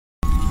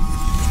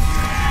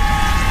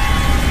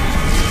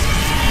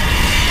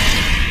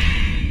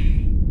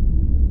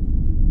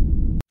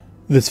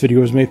This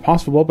video is made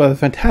possible by the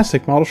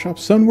fantastic model shop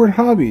Sunward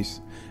Hobbies.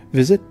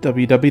 Visit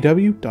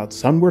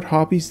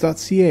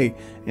www.sunwardhobbies.ca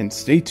and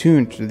stay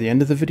tuned to the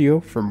end of the video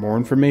for more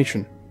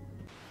information.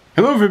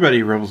 Hello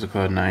everybody, Rebels of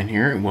Cloud9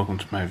 here, and welcome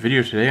to my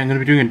video today. I'm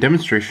going to be doing a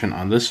demonstration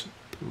on this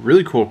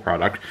really cool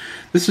product.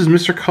 This is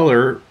Mr.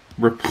 Color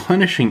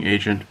Replenishing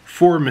Agent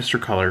for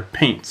Mr. Color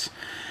paints.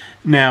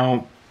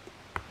 Now,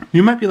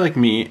 you might be like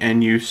me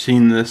and you've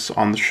seen this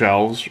on the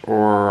shelves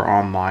or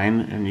online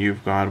and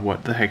you've gone,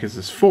 what the heck is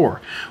this for?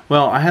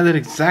 Well, I had that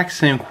exact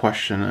same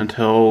question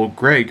until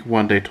Greg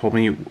one day told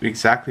me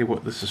exactly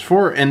what this is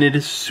for, and it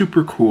is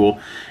super cool.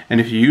 And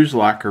if you use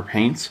lacquer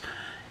paints,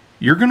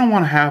 you're going to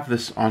want to have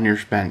this on your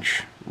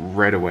bench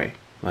right away.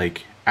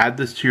 Like, add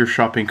this to your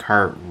shopping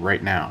cart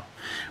right now.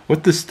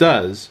 What this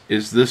does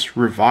is this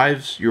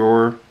revives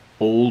your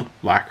old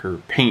lacquer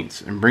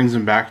paints and brings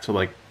them back to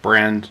like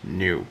brand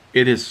new.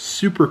 It is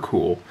super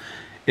cool.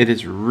 It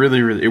is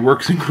really, it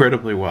works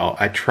incredibly well.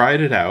 I tried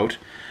it out.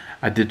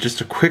 I did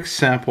just a quick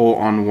sample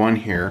on one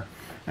here,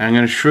 and I'm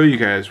going to show you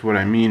guys what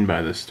I mean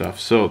by this stuff.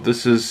 So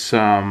this is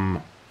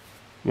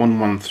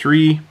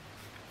 113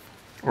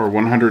 or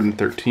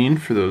 113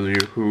 for those of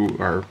you who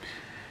are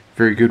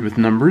very good with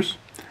numbers,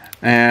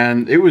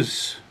 and it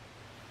was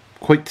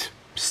quite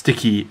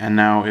sticky, and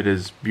now it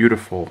is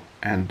beautiful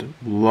and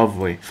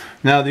lovely.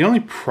 Now the only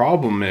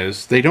problem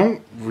is they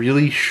don't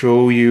really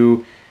show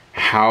you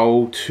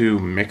how to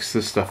mix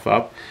this stuff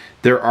up.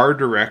 There are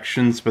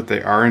directions, but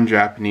they are in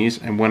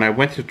Japanese, and when I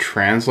went to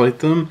translate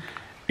them,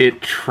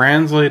 it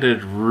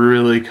translated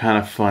really kind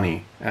of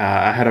funny.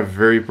 I had a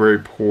very, very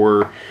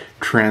poor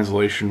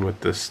translation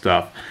with this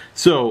stuff.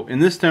 So in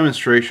this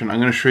demonstration,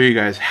 I'm going to show you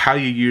guys how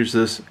you use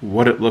this,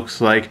 what it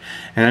looks like,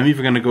 and I'm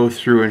even going to go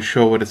through and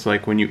show what it's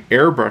like when you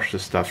airbrush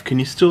this stuff. Can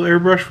you still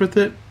airbrush with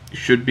it? You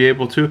should be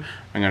able to.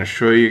 I'm going to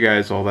show you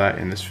guys all that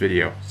in this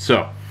video.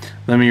 So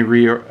let me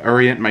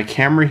reorient my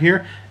camera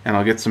here and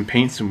I'll get some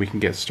paints and we can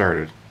get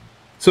started.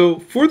 So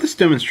for this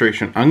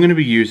demonstration, I'm going to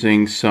be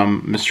using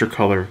some Mr.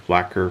 Color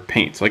lacquer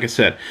paints. Like I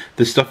said,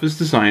 this stuff is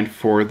designed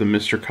for the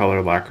Mr.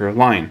 Color lacquer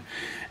line.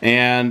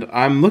 And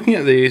I'm looking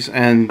at these,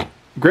 and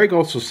Greg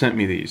also sent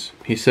me these.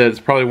 He said it's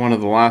probably one of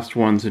the last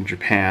ones in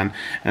Japan,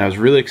 and I was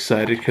really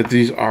excited because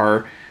these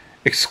are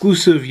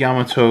exclusive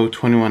Yamato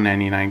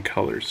 2199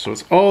 colors. So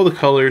it's all the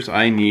colors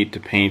I need to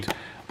paint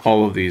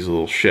all of these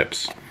little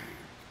ships.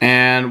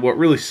 And what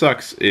really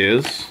sucks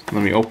is,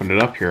 let me open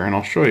it up here and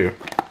I'll show you.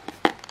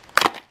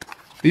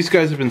 These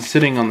guys have been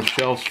sitting on the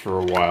shelves for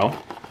a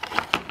while,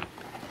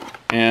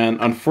 and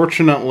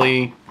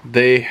unfortunately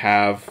they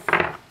have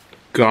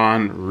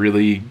gone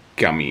really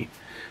gummy.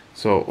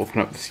 So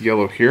open up this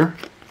yellow here.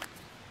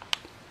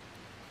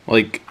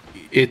 Like,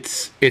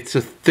 it's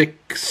a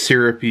thick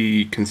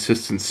syrupy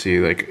consistency.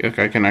 Like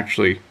I can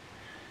actually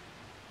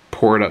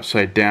pour it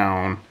upside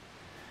down,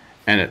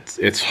 and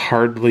it's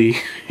hardly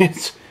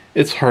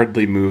it's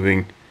hardly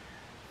moving.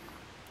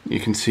 You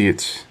can see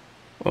it's,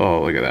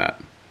 oh, look at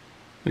that.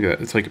 Look at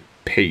that. It's like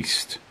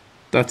paste.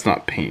 That's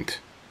not paint.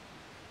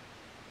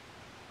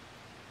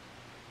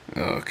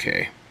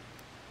 Okay.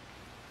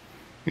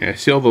 Yeah,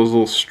 see all those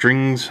little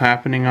strings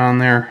happening on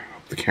there?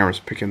 Hope the camera's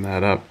picking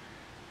that up.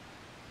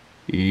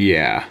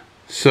 Yeah.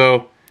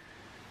 So,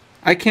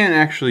 I can't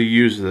actually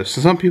use this. So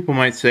some people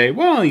might say,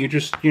 well, you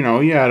just, you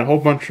add a whole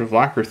bunch of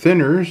lacquer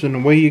thinners and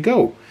away you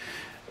go.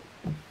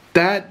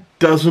 That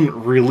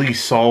doesn't really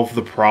solve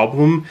the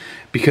problem,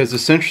 because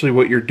essentially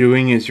what you're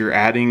doing is you're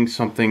adding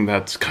something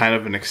that's kind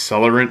of an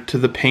accelerant to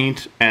the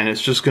paint, and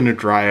it's just going to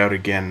dry out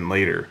again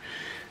later.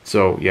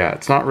 So yeah,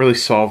 it's not really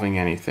solving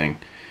anything.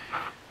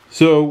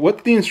 So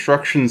what the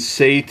instructions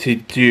say to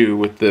do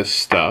with this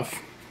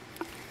stuff,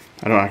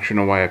 I don't actually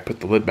know why I put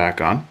the lid back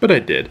on, but I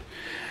did.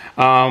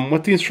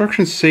 What the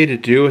instructions say to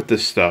do with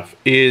this stuff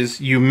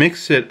is you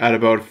mix it at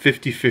about a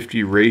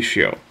 50-50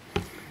 ratio.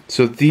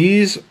 So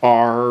these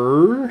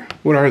are,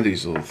 what are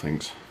these little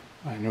things?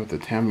 I know what the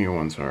Tamiya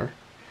ones are.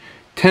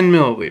 10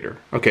 milliliter.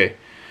 Okay,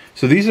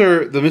 so these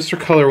are, the Mr.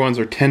 Color ones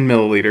are 10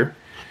 milliliter.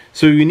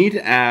 So you need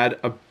to add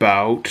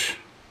about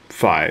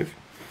 5.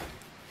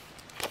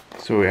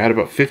 So we add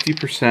about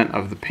 50%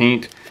 of the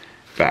paint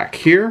back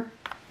here.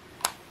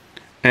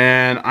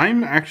 And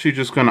I'm actually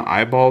just going to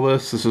eyeball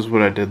this. This is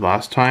what I did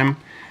last time.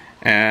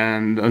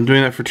 And I'm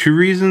doing that for 2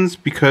 reasons.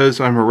 Because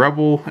I'm a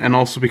rebel, and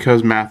also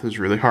because math is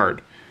really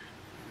hard.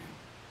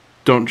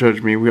 Don't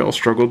judge me, we all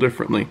struggle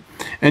differently.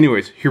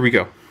 Anyways, here we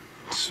go.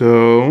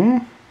 So, I'm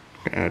going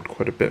to add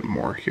quite a bit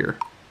more here.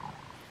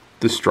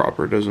 This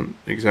dropper doesn't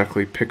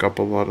exactly pick up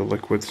a lot of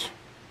liquids.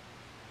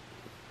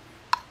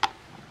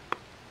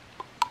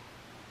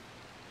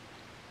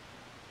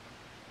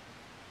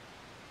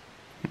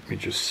 Let me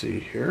just see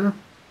here.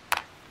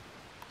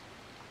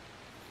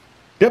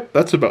 Yep,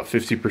 that's about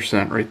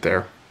 50% right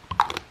there.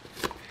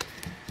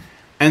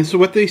 And so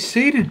what they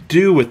say to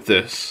do with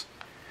this,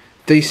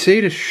 they say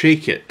to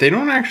shake it. They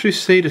don't actually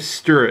say to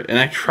stir it. And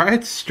I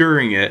tried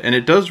stirring it, and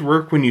it does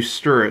work when you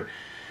stir it.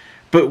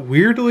 But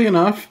weirdly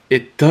enough,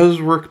 it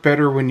does work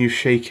better when you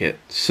shake it.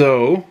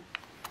 So,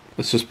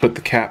 let's just put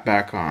the cap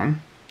back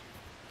on.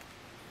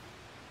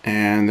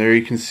 And there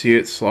you can see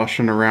it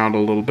sloshing around a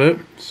little bit.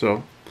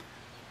 So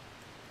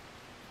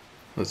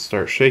let's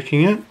start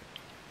shaking it.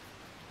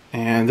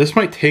 And this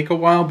might take a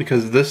while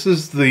because this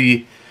is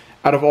the,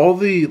 out of all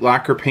the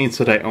lacquer paints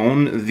that I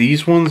own,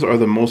 these ones are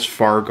the most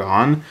far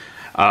gone.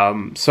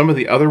 Some of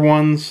the other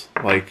ones,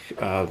 like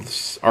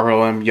this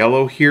RLM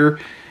yellow here,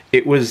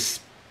 it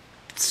was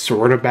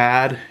sort of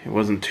bad. It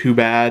wasn't too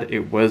bad.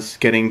 It was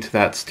getting to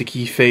that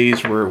sticky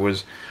phase where it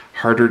was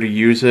harder to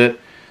use it.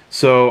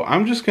 So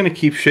I'm just going to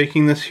keep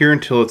shaking this here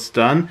until it's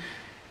done,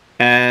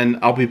 and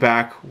I'll be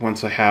back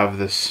once I have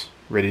this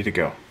ready to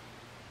go.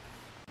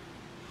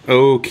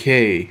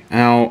 Okay,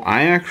 now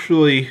I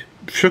actually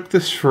shook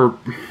this for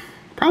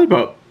probably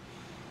about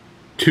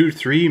 2,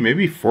 3,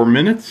 maybe 4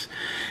 minutes,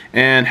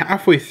 and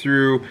halfway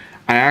through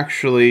I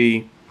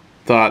actually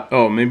thought,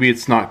 oh, maybe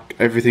it's not,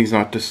 everything's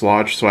not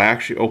dislodged, so I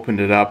actually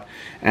opened it up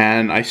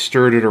and I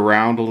stirred it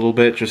around a little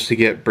bit just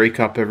to break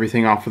up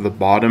everything off of the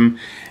bottom,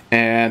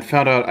 and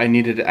found out I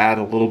needed to add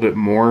a little bit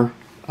more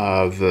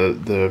of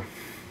the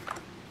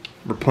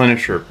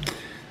Replenisher.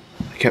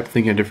 I kept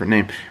thinking a different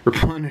name.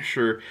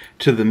 Replenisher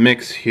to the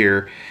mix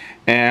here.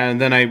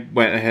 And then I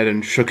went ahead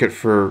and shook it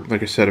for,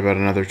 like I said, about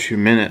another 2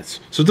 minutes.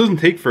 So it doesn't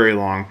take very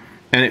long.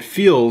 And it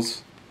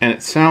feels and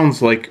it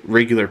sounds like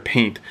regular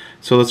paint.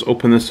 So let's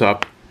open this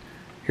up.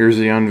 Here's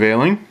the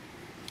unveiling.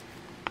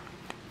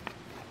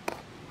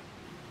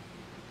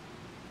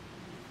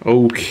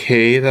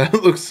 Okay, that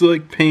looks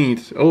like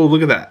paint. Oh,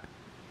 look at that.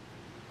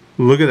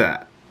 Look at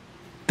that.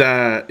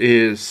 That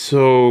is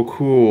so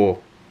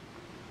cool.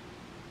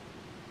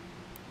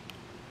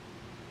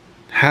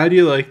 How do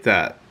you like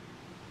that?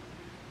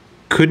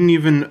 Couldn't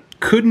even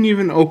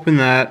open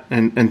that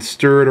and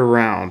stir it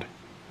around.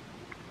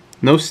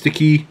 No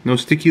sticky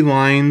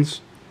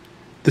lines.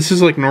 This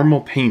is like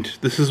normal paint.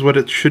 This is what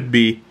it should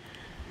be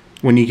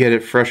when you get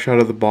it fresh out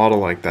of the bottle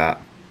like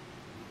that.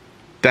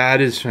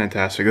 That is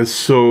fantastic. That's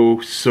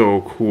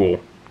so cool.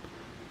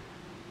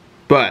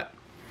 But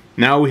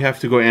now we have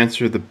to go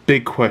answer the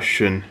big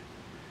question.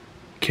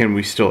 Can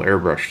we still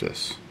airbrush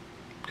this?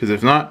 Because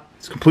if not,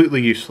 it's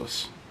completely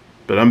useless.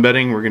 But I'm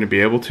betting we're going to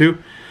be able to.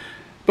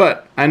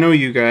 But I know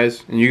you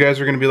guys, and you guys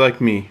are going to be like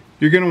me.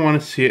 You're going to want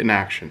to see it in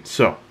action.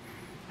 So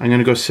I'm going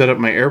to go set up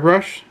my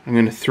airbrush. I'm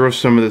going to throw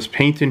some of this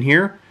paint in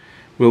here.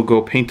 We'll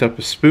go paint up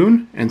a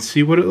spoon and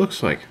see what it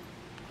looks like.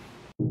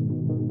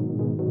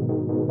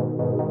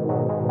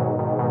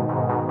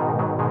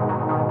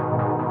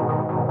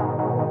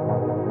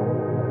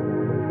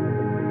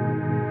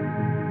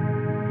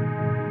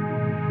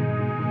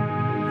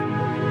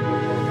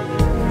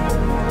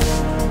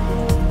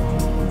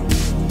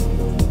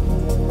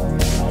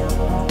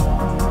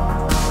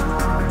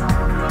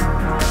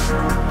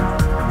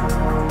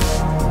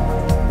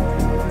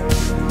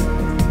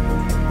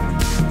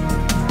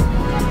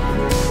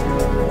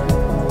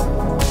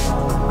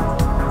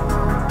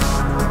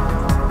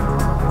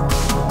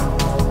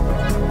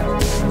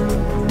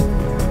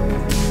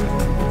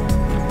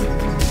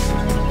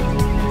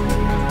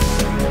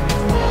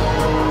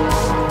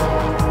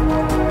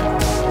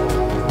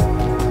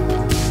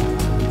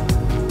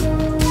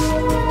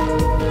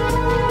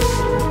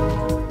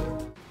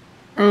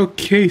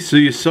 Okay, so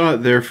you saw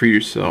it there for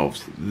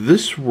yourselves.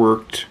 This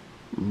worked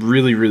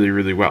really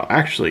well.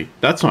 Actually,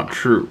 that's not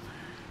true.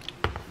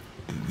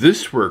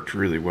 This worked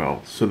really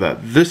well so that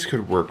this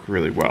could work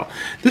really well.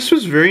 This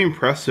was very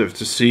impressive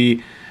to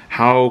see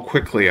how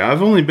quickly.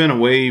 I've only been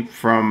away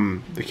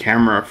from the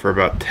camera for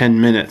about 10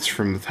 minutes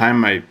from the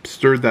time I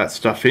stirred that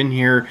stuff in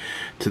here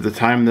to the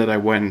time that I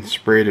went and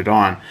sprayed it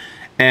on.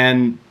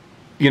 And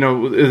you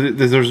know,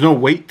 there's no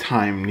wait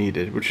time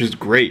needed, which is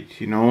great.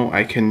 You know,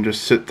 I can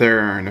just sit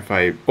there, and if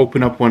I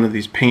open up one of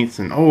these paints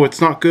and, oh, it's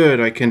not good,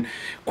 I can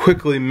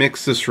quickly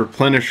mix this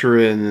Replenisher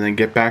in and then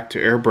get back to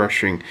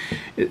airbrushing.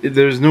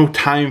 There's no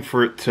time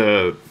for it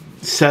to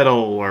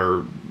settle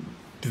or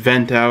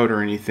vent out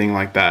or anything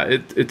like that.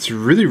 It's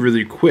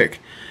really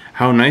quick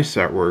how nice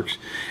that works.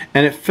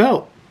 And it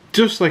felt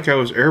just like I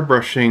was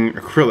airbrushing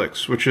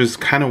acrylics, which is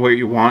kind of what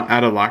you want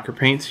out of lacquer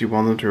paints. You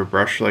want them to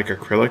brush like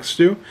acrylics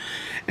do.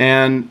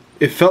 And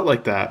it felt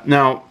like that.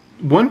 Now,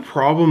 one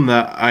problem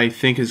that I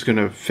think is going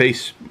to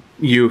face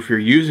you if you're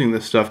using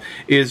this stuff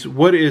is,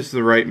 what is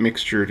the right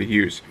mixture to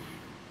use?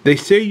 They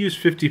say use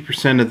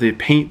 50% of the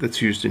paint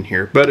that's used in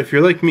here, but if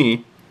you're like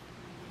me,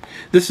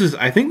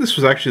 I think this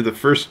was actually the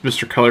first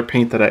Mr. Color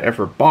paint that I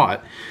ever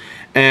bought,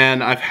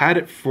 and I've had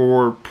it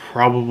for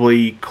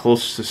probably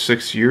close to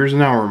 6 years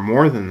now, or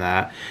more than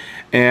that.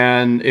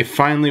 And it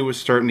finally was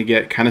starting to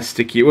get kind of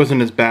sticky. It wasn't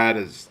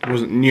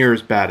near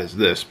as bad as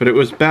this, but it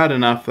was bad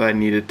enough that I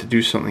needed to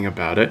do something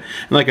about it.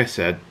 And like I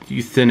said,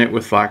 you thin it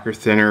with lacquer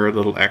thinner, a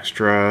little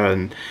extra,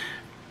 and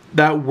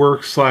that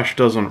works /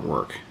 doesn't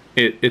work.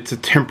 It's a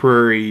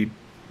temporary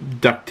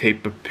duct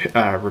tape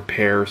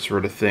repair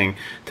sort of thing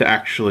to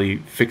actually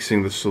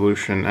fixing the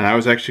solution. And I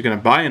was actually going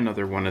to buy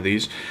another one of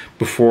these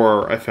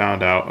before I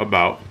found out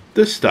about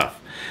this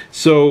stuff.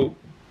 So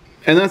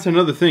And that's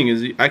another thing,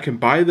 is I can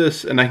buy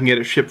this and I can get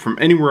it shipped from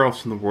anywhere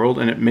else in the world,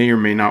 and it may or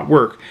may not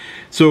work.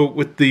 So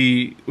with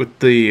the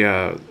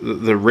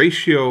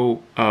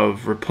ratio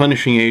of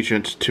replenishing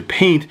agent to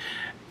paint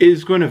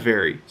is going to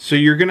vary. So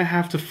you're going to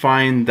have to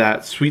find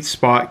that sweet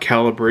spot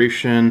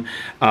calibration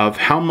of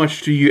how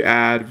much do you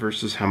add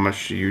versus how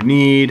much do you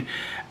need,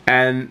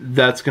 and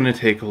that's going to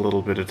take a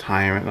little bit of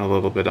time and a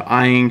little bit of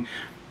eyeing.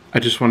 I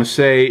just want to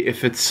say,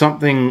 if it's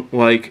something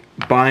like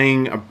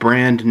buying a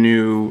brand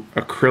new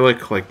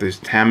acrylic like this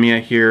Tamiya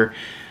here,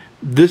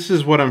 this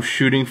is what I'm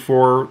shooting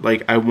for.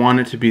 Like, I want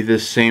it to be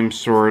this same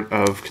sort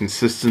of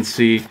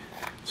consistency.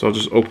 So I'll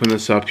just open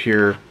this up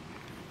here,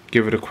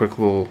 give it a quick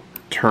little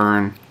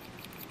turn.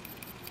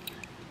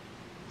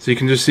 So you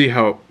can just see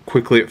how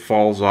quickly it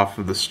falls off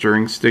of the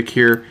stirring stick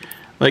here.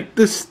 Like,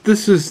 this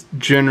is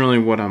generally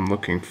what I'm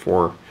looking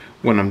for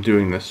when I'm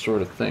doing this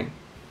sort of thing.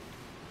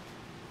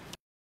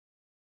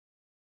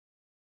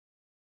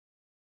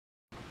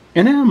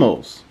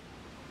 Enamels.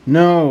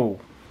 No.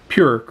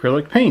 Pure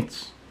acrylic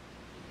paints.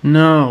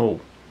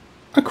 No.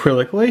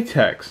 Acrylic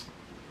latex.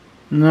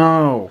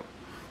 No.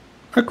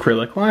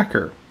 Acrylic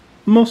lacquer.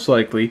 Most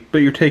likely, but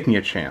you're taking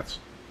a chance.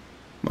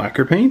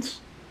 Lacquer paints?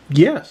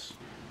 Yes.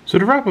 So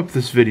to wrap up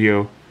this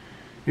video,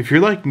 if you're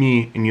like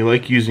me and you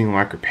like using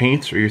lacquer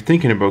paints, or you're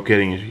thinking about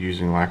getting into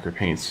using lacquer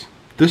paints,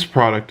 this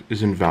product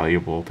is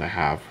invaluable to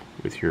have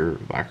with your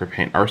lacquer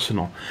paint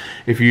arsenal.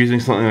 If you're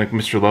using something like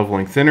Mr.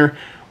 Leveling Thinner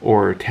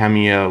or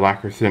Tamiya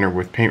Lacquer Thinner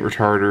with paint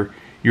retarder,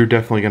 you're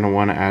definitely going to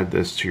want to add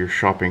this to your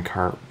shopping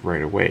cart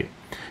right away.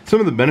 Some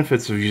of the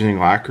benefits of using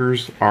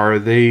lacquers are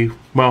they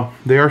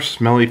are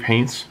smelly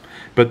paints,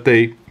 but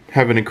they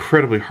have an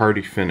incredibly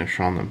hardy finish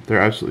on them. They're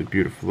absolutely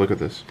beautiful. Look at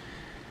this.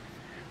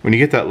 When you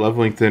get that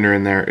leveling thinner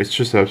in there, it's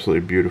just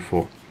absolutely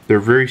beautiful. They're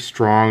very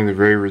strong, they're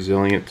very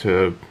resilient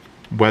to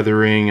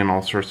weathering and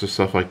all sorts of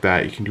stuff like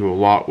that. You can do a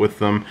lot with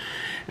them,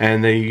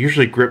 and they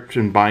usually grip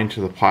and bind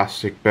to the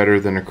plastic better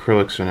than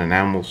acrylics and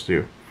enamels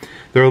do.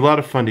 They're a lot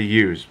of fun to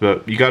use,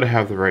 but you got to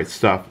have the right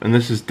stuff, and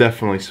this is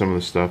definitely some of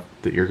the stuff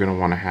that you're going to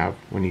want to have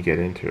when you get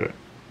into it.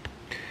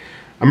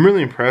 I'm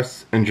really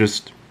impressed and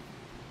just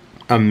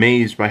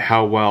amazed by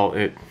how well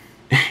it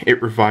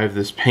revived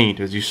this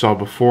paint. As you saw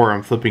before,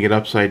 I'm flipping it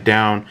upside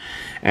down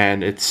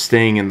and it's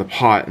staying in the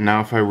pot, and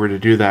now if I were to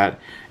do that,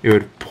 it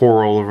would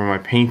pour all over my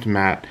paint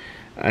mat.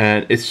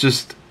 And it's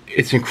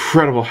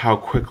incredible how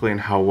quickly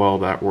and how well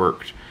that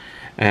worked.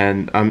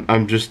 And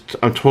I'm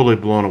totally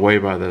blown away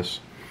by this.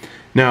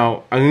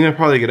 Now, I'm going to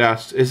probably get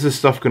asked, is this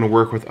stuff going to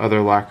work with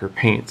other lacquer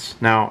paints?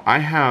 Now, I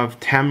have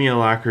Tamiya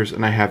lacquers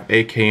and I have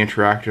AK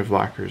Interactive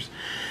lacquers.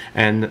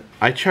 And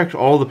I checked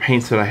all the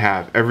paints that I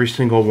have, every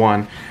single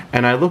one,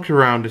 and I looked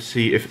around to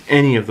see if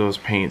any of those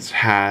paints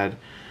had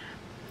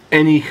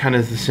any kind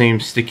of the same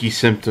sticky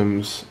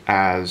symptoms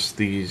as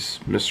these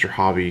Mr.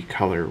 Hobby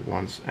color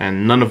ones,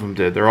 and none of them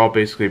did. They're all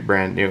basically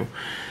brand new.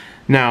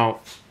 Now,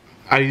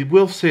 I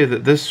will say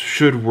that this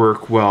should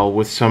work well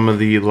with some of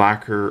the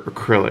lacquer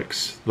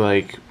acrylics,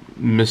 like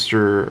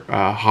Mr.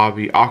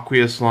 Hobby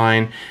Aqueous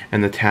line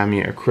and the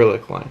Tamiya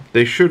acrylic line.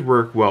 They should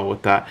work well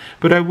with that,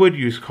 but I would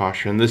use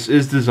caution. This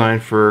is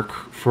designed for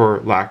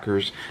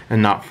lacquers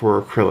and not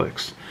for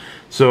acrylics.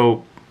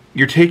 So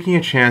you're taking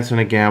a chance and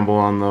a gamble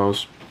on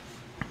those.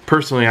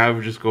 Personally, I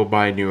would just go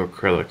buy new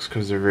acrylics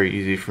because they're very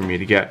easy for me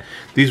to get.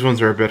 These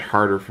ones are a bit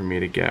harder for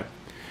me to get.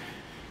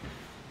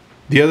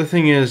 The other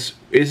thing is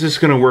this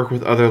going to work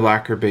with other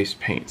lacquer-based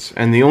paints?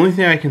 And the only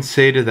thing I can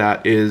say to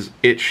that is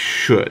it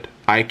should.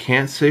 I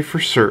can't say for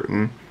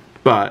certain,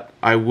 but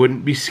I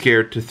wouldn't be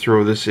scared to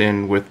throw this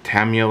in with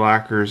Tamiya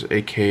lacquers,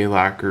 AK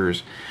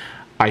lacquers.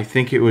 I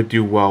think it would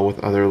do well with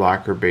other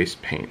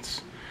lacquer-based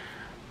paints.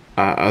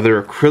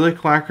 Other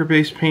acrylic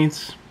lacquer-based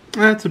paints,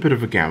 that's a bit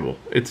of a gamble.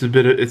 It's a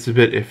bit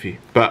iffy,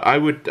 but I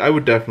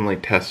would definitely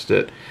test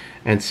it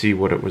and see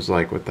what it was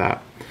like with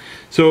that.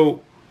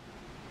 So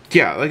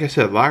yeah, like I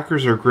said,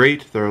 lacquers are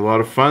great. They're a lot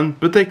of fun,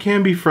 but they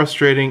can be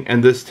frustrating,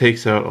 and this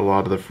takes out a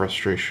lot of the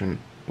frustration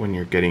when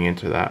you're getting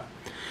into that.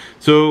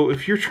 So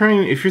if you're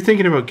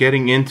thinking about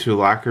getting into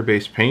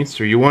lacquer-based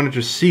paints, or you want to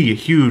just see a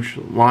huge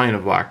line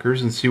of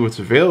lacquers and see what's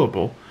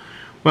available,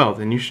 well,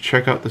 then you should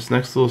check out this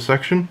next little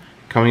section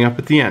coming up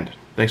at the end.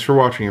 Thanks for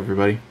watching,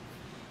 everybody.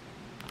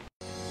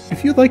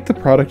 If you like the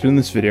product in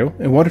this video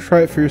and want to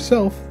try it for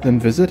yourself,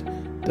 then visit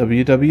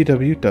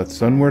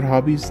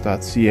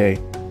www.sunwardhobbies.ca.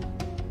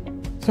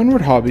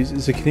 Sunward Hobbies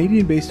is a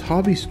Canadian-based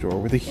hobby store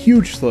with a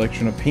huge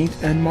selection of paint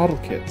and model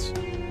kits.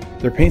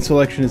 Their paint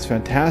selection is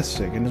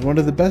fantastic and is one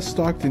of the best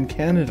stocked in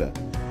Canada.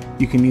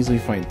 You can easily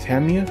find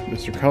Tamiya,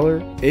 Mr. Color,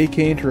 AK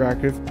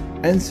Interactive,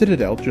 and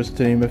Citadel, just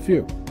to name a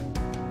few.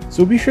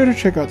 So be sure to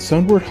check out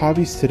Sunward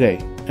Hobbies today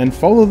and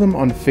follow them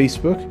on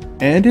Facebook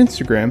and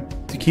Instagram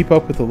to keep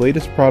up with the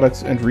latest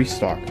products and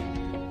restock.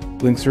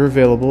 Links are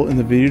available in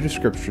the video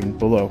description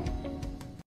below.